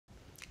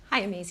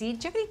Hi, Maisie.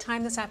 Do you have any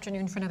time this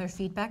afternoon for another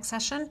feedback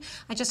session?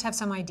 I just have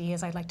some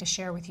ideas I'd like to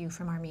share with you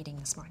from our meeting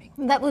this morning.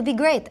 That would be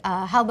great.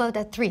 How about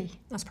at 3?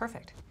 That's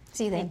perfect.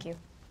 See you then. Thank you.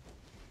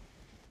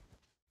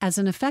 As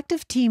an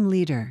effective team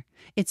leader,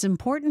 it's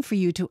important for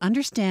you to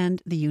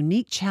understand the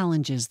unique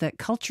challenges that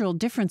cultural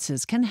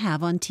differences can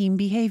have on team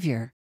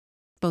behavior,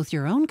 both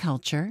your own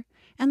culture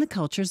and the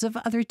cultures of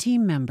other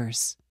team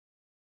members.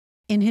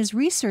 In his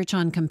research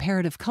on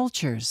comparative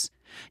cultures,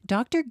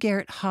 Dr.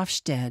 Gert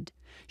Hofstede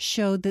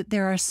showed that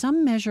there are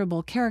some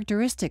measurable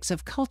characteristics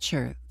of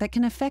culture that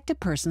can affect a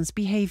person's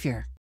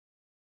behavior.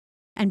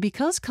 And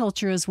because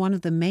culture is one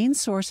of the main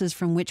sources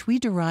from which we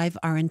derive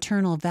our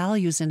internal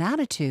values and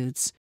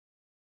attitudes,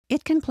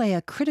 it can play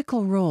a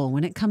critical role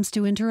when it comes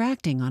to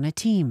interacting on a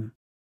team.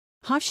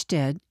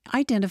 Hofstede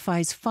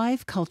identifies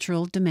 5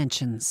 cultural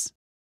dimensions.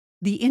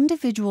 The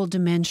individual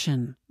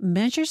dimension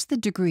measures the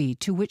degree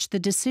to which the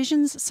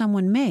decisions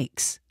someone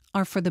makes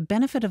are for the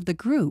benefit of the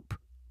group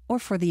or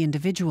for the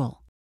individual.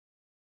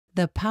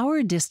 The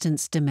power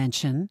distance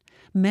dimension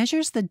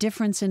measures the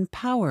difference in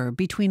power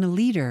between a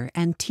leader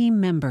and team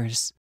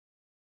members.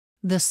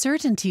 The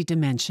certainty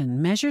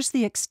dimension measures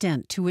the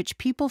extent to which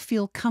people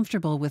feel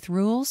comfortable with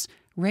rules,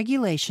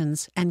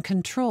 regulations, and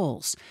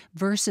controls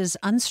versus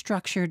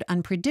unstructured,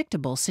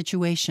 unpredictable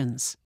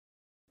situations.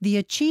 The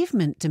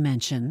achievement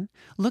dimension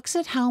looks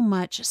at how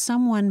much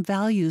someone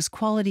values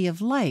quality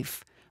of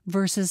life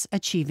versus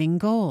achieving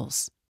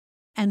goals.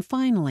 And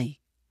finally,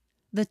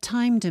 the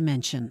time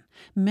dimension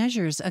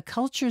measures a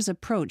culture's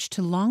approach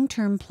to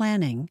long-term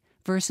planning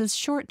versus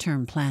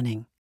short-term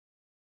planning.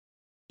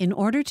 In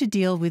order to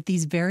deal with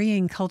these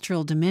varying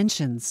cultural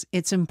dimensions,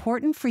 it's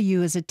important for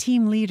you as a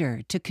team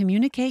leader to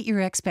communicate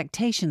your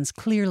expectations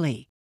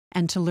clearly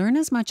and to learn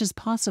as much as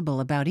possible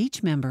about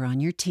each member on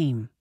your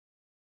team.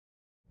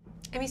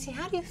 Maisie,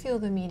 how do you feel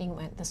the meeting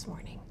went this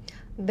morning?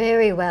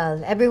 Very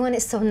well. Everyone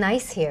is so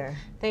nice here.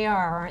 They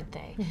are, aren't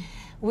they?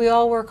 We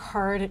all work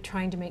hard at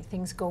trying to make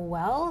things go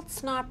well.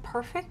 It's not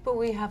perfect, but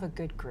we have a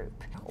good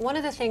group. One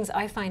of the things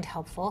I find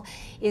helpful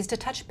is to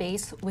touch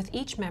base with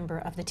each member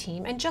of the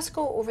team and just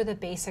go over the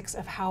basics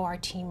of how our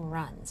team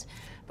runs.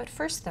 But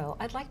first, though,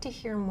 I'd like to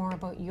hear more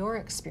about your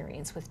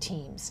experience with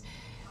teams.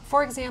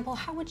 For example,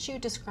 how would you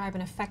describe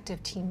an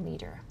effective team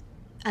leader?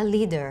 A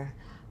leader.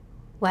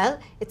 Well,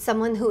 it's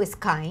someone who is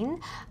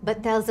kind,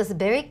 but tells us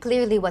very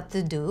clearly what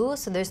to do,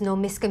 so there's no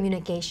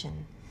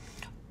miscommunication.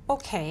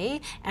 Okay,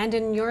 and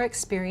in your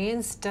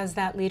experience, does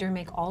that leader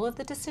make all of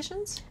the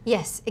decisions?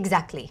 Yes,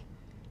 exactly.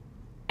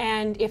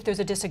 And if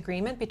there's a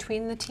disagreement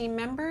between the team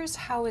members,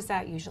 how is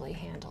that usually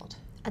handled?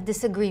 A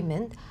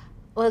disagreement?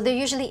 Well, there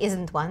usually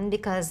isn't one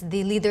because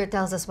the leader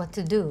tells us what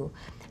to do.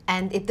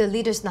 And if the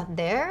leader's not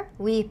there,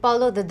 we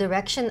follow the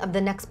direction of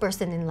the next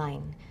person in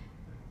line.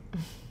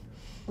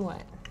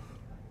 What?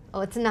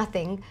 Oh, it's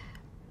nothing.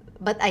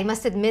 But I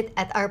must admit,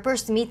 at our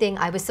first meeting,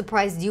 I was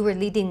surprised you were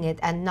leading it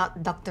and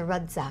not Dr.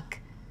 Rudzak.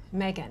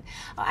 Megan,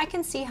 I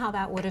can see how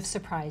that would have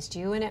surprised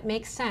you, and it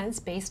makes sense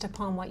based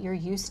upon what you're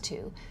used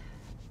to.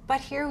 But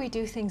here we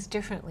do things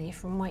differently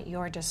from what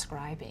you're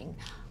describing.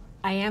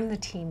 I am the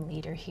team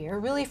leader here,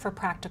 really for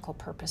practical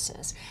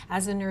purposes.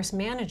 As a nurse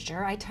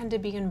manager, I tend to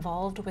be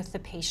involved with the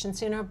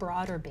patients in a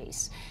broader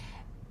base.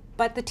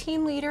 But the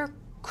team leader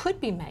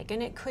could be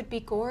Megan, it could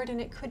be Gord,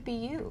 and it could be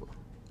you.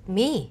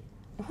 Me?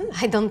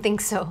 I don't think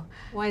so.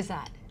 Why is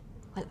that?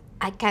 Well,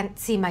 I can't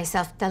see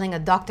myself telling a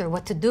doctor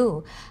what to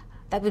do.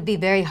 That would be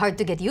very hard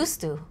to get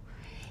used to.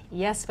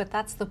 Yes, but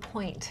that's the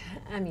point,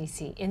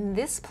 Maisie. In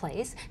this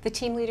place, the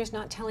team leader's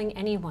not telling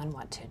anyone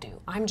what to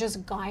do. I'm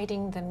just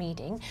guiding the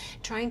meeting,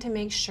 trying to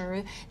make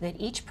sure that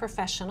each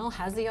professional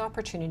has the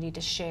opportunity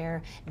to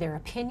share their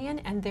opinion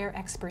and their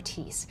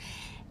expertise.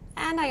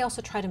 And I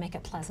also try to make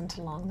it pleasant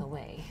along the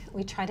way.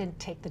 We try to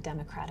take the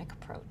democratic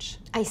approach.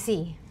 I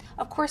see.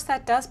 Of course,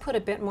 that does put a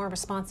bit more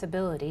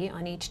responsibility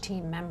on each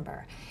team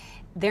member.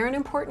 They're an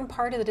important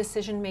part of the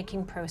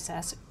decision-making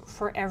process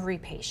for every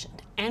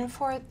patient and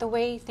for the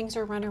way things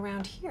are run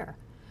around here.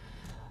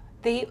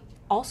 They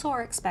also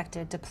are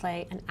expected to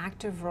play an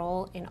active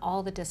role in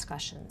all the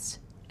discussions,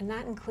 and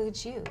that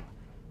includes you.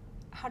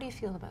 How do you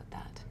feel about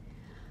that?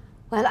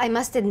 Well, I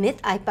must admit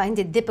I find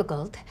it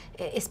difficult,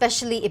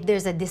 especially if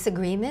there's a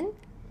disagreement,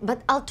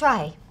 but I'll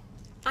try.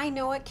 I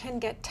know it can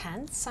get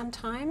tense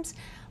sometimes,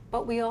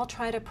 but we all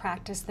try to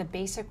practice the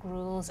basic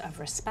rules of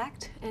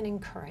respect and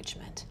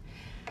encouragement.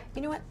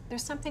 You know what?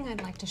 There's something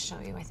I'd like to show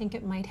you. I think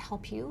it might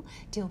help you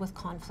deal with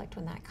conflict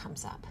when that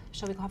comes up.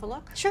 Shall we go have a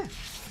look? Sure.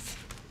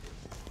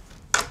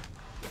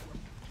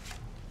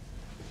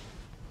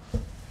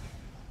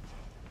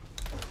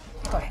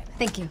 Go ahead.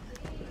 Thank you.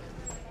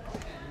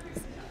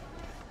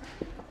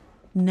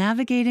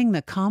 Navigating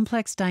the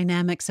complex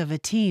dynamics of a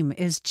team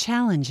is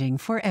challenging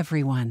for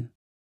everyone.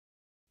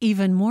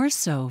 Even more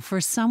so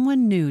for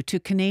someone new to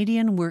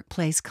Canadian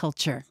workplace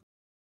culture.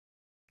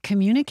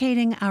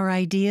 Communicating our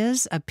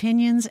ideas,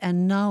 opinions,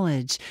 and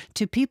knowledge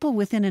to people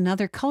within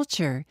another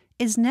culture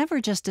is never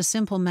just a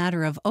simple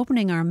matter of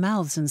opening our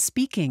mouths and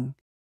speaking.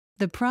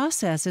 The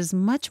process is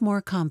much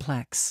more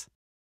complex.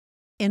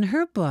 In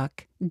her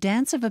book,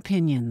 Dance of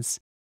Opinions.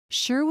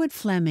 Sherwood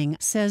Fleming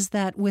says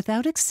that,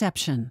 without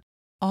exception,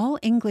 all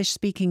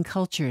English-speaking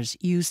cultures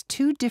use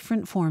two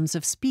different forms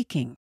of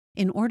speaking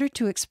in order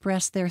to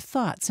express their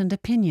thoughts and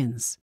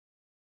opinions: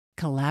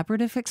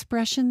 collaborative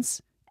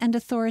expressions and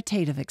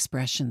authoritative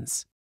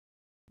expressions.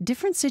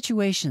 Different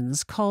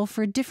situations call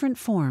for different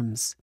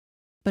forms,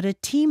 but a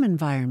team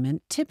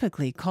environment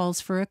typically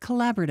calls for a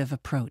collaborative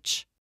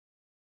approach.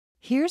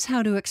 Here's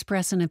how to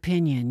express an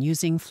opinion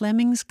using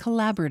Fleming's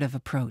collaborative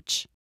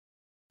approach.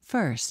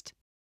 First,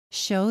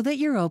 show that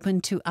you're open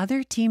to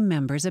other team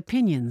members'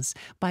 opinions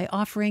by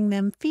offering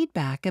them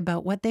feedback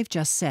about what they've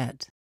just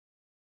said.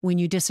 When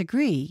you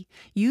disagree,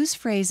 use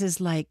phrases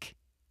like,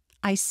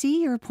 "I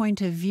see your point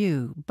of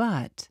view,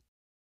 but,"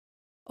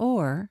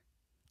 or,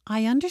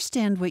 "I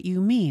understand what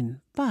you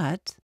mean,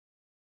 but."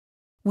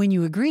 When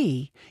you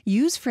agree,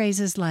 use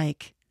phrases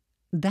like,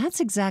 "That's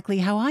exactly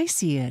how I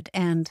see it,"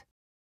 and,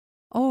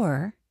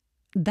 or,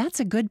 "That's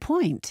a good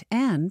point,"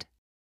 and.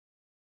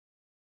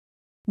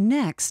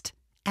 Next,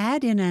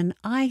 add in an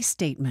I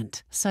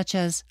statement, such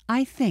as,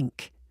 "I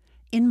think,"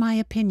 "in my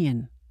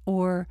opinion,"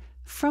 or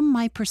 "from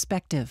my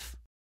perspective."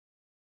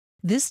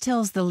 This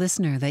tells the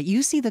listener that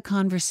you see the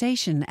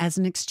conversation as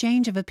an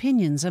exchange of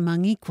opinions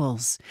among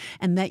equals,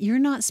 and that you're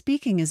not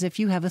speaking as if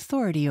you have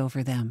authority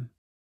over them.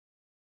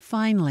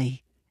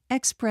 Finally,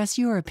 express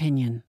your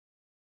opinion.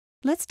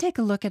 Let's take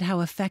a look at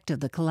how effective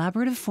the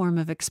collaborative form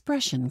of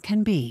expression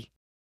can be.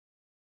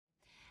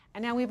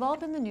 And now we've all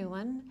been the new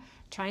one,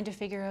 trying to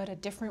figure out a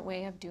different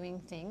way of doing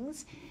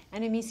things.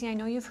 And Emisi, I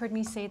know you've heard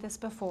me say this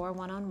before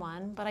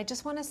one-on-one, but I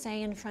just want to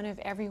say in front of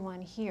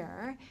everyone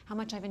here how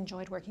much I've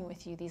enjoyed working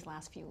with you these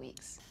last few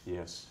weeks.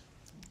 Yes,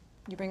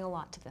 You bring a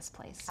lot to this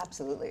place.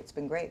 Absolutely, it's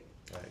been great.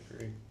 I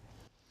agree.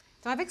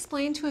 So I've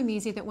explained to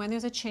Emisi that when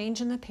there's a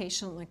change in the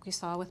patient, like we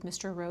saw with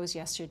Mr. Rose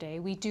yesterday,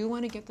 we do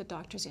want to get the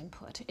doctor's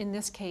input, in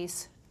this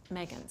case,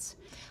 Megan's.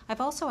 I've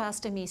also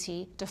asked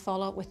Emisi to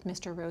follow up with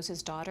Mr.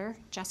 Rose's daughter,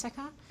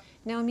 Jessica.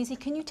 Now, Emisi,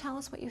 can you tell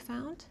us what you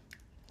found?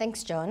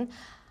 Thanks, John.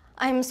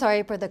 I'm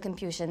sorry for the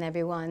confusion,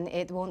 everyone.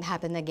 It won't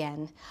happen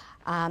again.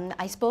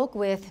 I spoke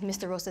with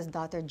Mr. Rose's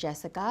daughter,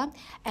 Jessica,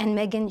 and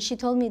Megan, she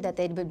told me that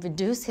they would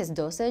reduce his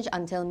dosage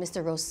until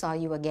Mr. Rose saw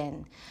you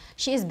again.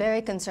 She is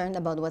very concerned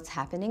about what's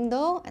happening,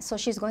 though, so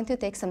she's going to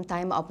take some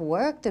time off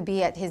work to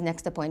be at his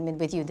next appointment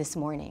with you this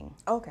morning.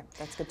 Okay,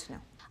 that's good to know.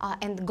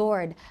 And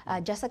Gord,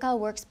 Jessica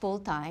works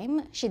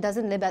full-time. She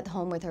doesn't live at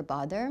home with her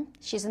father.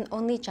 She's an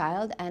only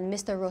child, and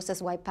Mr.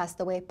 Rose's wife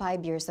passed away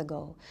 5 years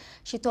ago.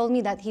 She told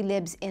me that he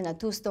lives in a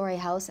 2-story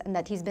house and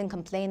that he's been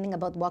complaining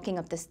about walking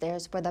up the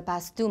stairs for the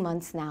past 2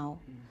 months now.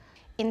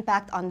 In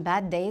fact, on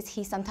bad days,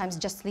 he sometimes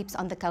just sleeps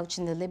on the couch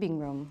in the living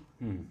room.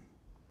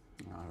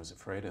 I was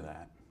afraid of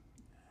that.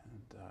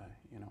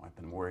 And, I've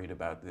been worried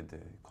about the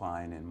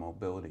decline in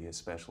mobility,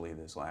 especially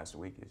this last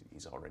week.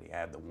 He's already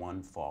had the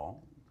one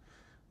fall.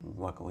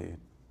 Luckily, it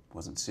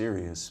wasn't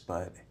serious,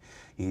 but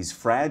he's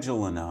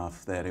fragile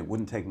enough that it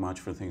wouldn't take much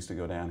for things to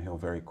go downhill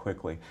very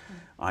quickly.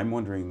 I'm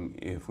wondering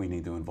if we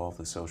need to involve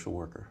the social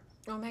worker.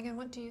 Oh, Megan,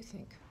 what do you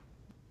think?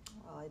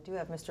 Well, I do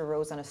have Mr.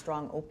 Rose on a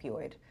strong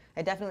opioid.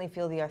 I definitely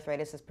feel the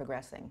arthritis is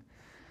progressing.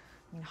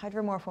 I mean,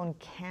 hydromorphone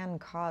can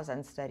cause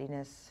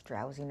unsteadiness,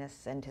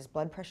 drowsiness, and his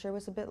blood pressure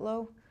was a bit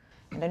low.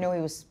 And I know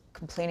he was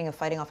complaining of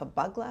fighting off a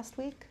bug last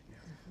week.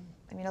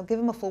 I mean, I'll give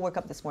him a full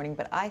workup this morning,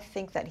 but I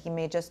think that he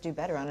may just do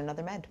better on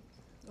another med.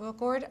 Well,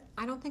 Gord,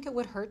 I don't think it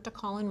would hurt to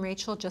call in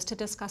Rachel just to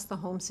discuss the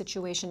home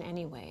situation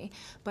anyway.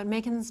 But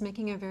Megan's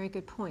making a very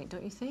good point,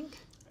 don't you think?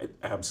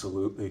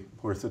 Absolutely,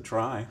 worth a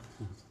try.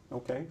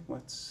 Okay,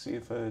 let's see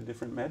if a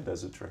different med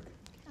does the trick.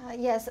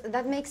 Yes,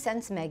 that makes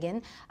sense,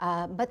 Megan.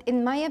 But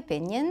in my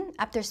opinion,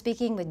 after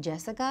speaking with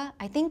Jessica,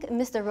 I think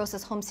Mr.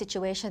 Rose's home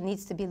situation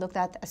needs to be looked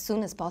at as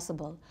soon as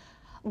possible.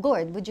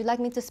 Gord, would you like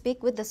me to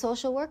speak with the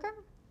social worker?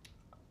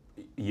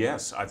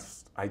 Yes,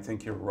 I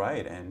think you're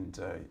right, and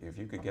if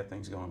you could get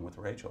things going with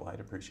Rachel, I'd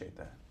appreciate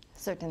that.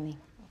 Certainly.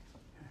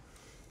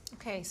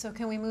 Okay, so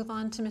can we move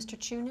on to Mr.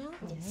 Chu now?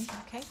 Yes.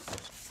 Okay.